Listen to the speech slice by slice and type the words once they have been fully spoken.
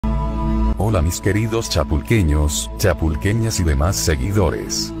Hola mis queridos chapulqueños, chapulqueñas y demás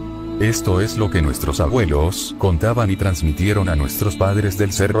seguidores. Esto es lo que nuestros abuelos contaban y transmitieron a nuestros padres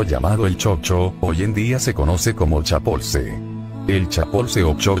del cerro llamado el Chocho, hoy en día se conoce como Chapolce. El Chapolce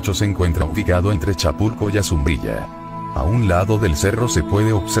o Chocho se encuentra ubicado entre Chapulco y Azumbilla. A un lado del cerro se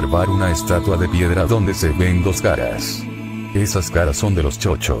puede observar una estatua de piedra donde se ven dos caras. Esas caras son de los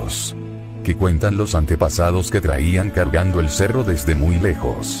chochos, que cuentan los antepasados que traían cargando el cerro desde muy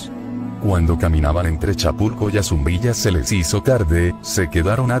lejos. Cuando caminaban entre Chapulco y Azumbilla se les hizo tarde, se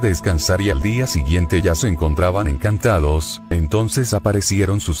quedaron a descansar y al día siguiente ya se encontraban encantados, entonces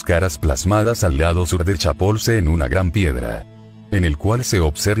aparecieron sus caras plasmadas al lado sur de Chapolce en una gran piedra, en el cual se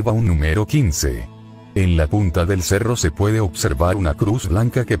observa un número 15. En la punta del cerro se puede observar una cruz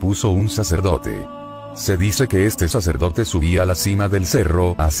blanca que puso un sacerdote. Se dice que este sacerdote subía a la cima del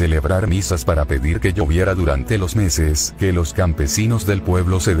cerro a celebrar misas para pedir que lloviera durante los meses que los campesinos del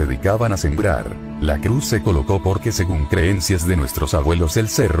pueblo se dedicaban a sembrar. La cruz se colocó porque según creencias de nuestros abuelos el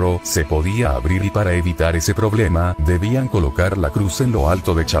cerro se podía abrir y para evitar ese problema debían colocar la cruz en lo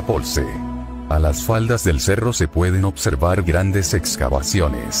alto de Chapolce. A las faldas del cerro se pueden observar grandes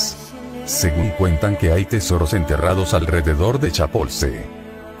excavaciones. Según cuentan que hay tesoros enterrados alrededor de Chapolce.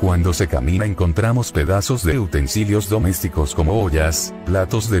 Cuando se camina encontramos pedazos de utensilios domésticos como ollas,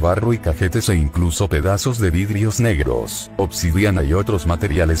 platos de barro y cajetes e incluso pedazos de vidrios negros, obsidiana y otros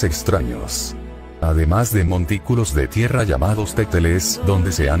materiales extraños. Además de montículos de tierra llamados tételes,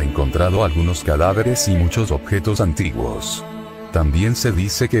 donde se han encontrado algunos cadáveres y muchos objetos antiguos. También se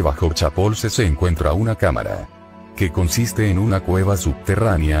dice que bajo Chapolce se encuentra una cámara, que consiste en una cueva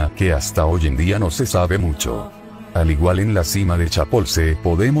subterránea que hasta hoy en día no se sabe mucho. Al igual en la cima de Chapolce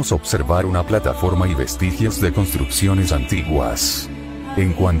podemos observar una plataforma y vestigios de construcciones antiguas.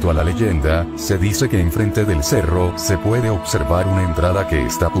 En cuanto a la leyenda, se dice que enfrente del cerro se puede observar una entrada que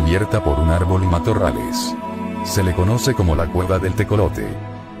está cubierta por un árbol y matorrales. Se le conoce como la cueva del tecolote.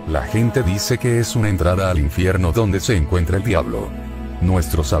 La gente dice que es una entrada al infierno donde se encuentra el diablo.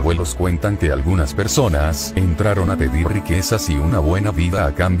 Nuestros abuelos cuentan que algunas personas entraron a pedir riquezas y una buena vida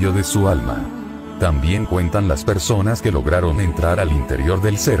a cambio de su alma. También cuentan las personas que lograron entrar al interior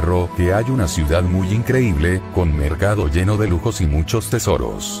del cerro que hay una ciudad muy increíble, con mercado lleno de lujos y muchos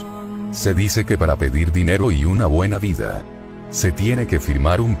tesoros. Se dice que para pedir dinero y una buena vida, se tiene que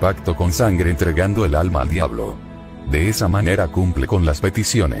firmar un pacto con sangre entregando el alma al diablo. De esa manera cumple con las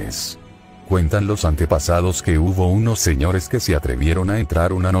peticiones. Cuentan los antepasados que hubo unos señores que se atrevieron a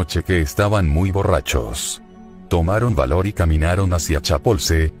entrar una noche que estaban muy borrachos. Tomaron valor y caminaron hacia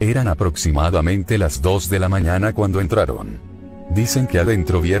Chapolce, eran aproximadamente las 2 de la mañana cuando entraron. Dicen que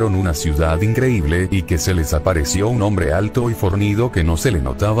adentro vieron una ciudad increíble y que se les apareció un hombre alto y fornido que no se le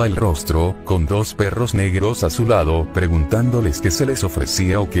notaba el rostro, con 2 perros negros a su lado, preguntándoles qué se les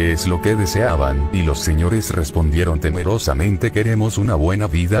ofrecía o qué es lo que deseaban, y los señores respondieron temerosamente: queremos una buena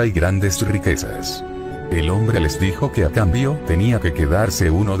vida y grandes riquezas. El hombre les dijo que a cambio tenía que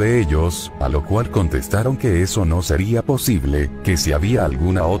quedarse uno de ellos, a lo cual contestaron que eso no sería posible, que si había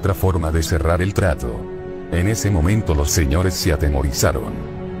alguna otra forma de cerrar el trato. En ese momento los señores se atemorizaron.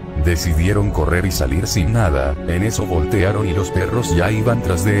 Decidieron correr y salir sin nada, en eso voltearon y los perros ya iban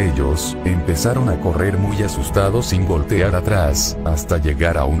tras de ellos, empezaron a correr muy asustados sin voltear atrás, hasta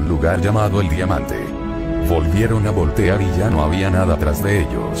llegar a un lugar llamado el Diamante. Volvieron a voltear y ya no había nada tras de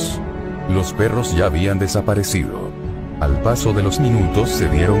ellos. Los perros ya habían desaparecido. Al paso de los minutos se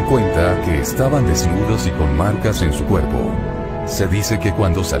dieron cuenta que estaban desnudos y con marcas en su cuerpo. Se dice que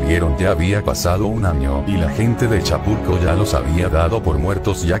cuando salieron ya había pasado un año y la gente de Chapulco ya los había dado por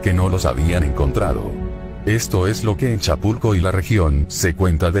muertos ya que no los habían encontrado. Esto es lo que en Chapulco y la región se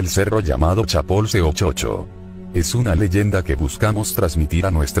cuenta del cerro llamado Chapolce o Chocho. Es una leyenda que buscamos transmitir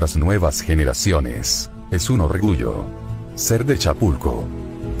a nuestras nuevas generaciones. Es un orgullo ser de Chapulco.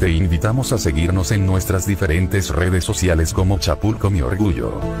 Te invitamos a seguirnos en nuestras diferentes redes sociales como Chapulco Mi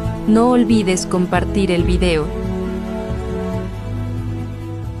Orgullo. No olvides compartir el video.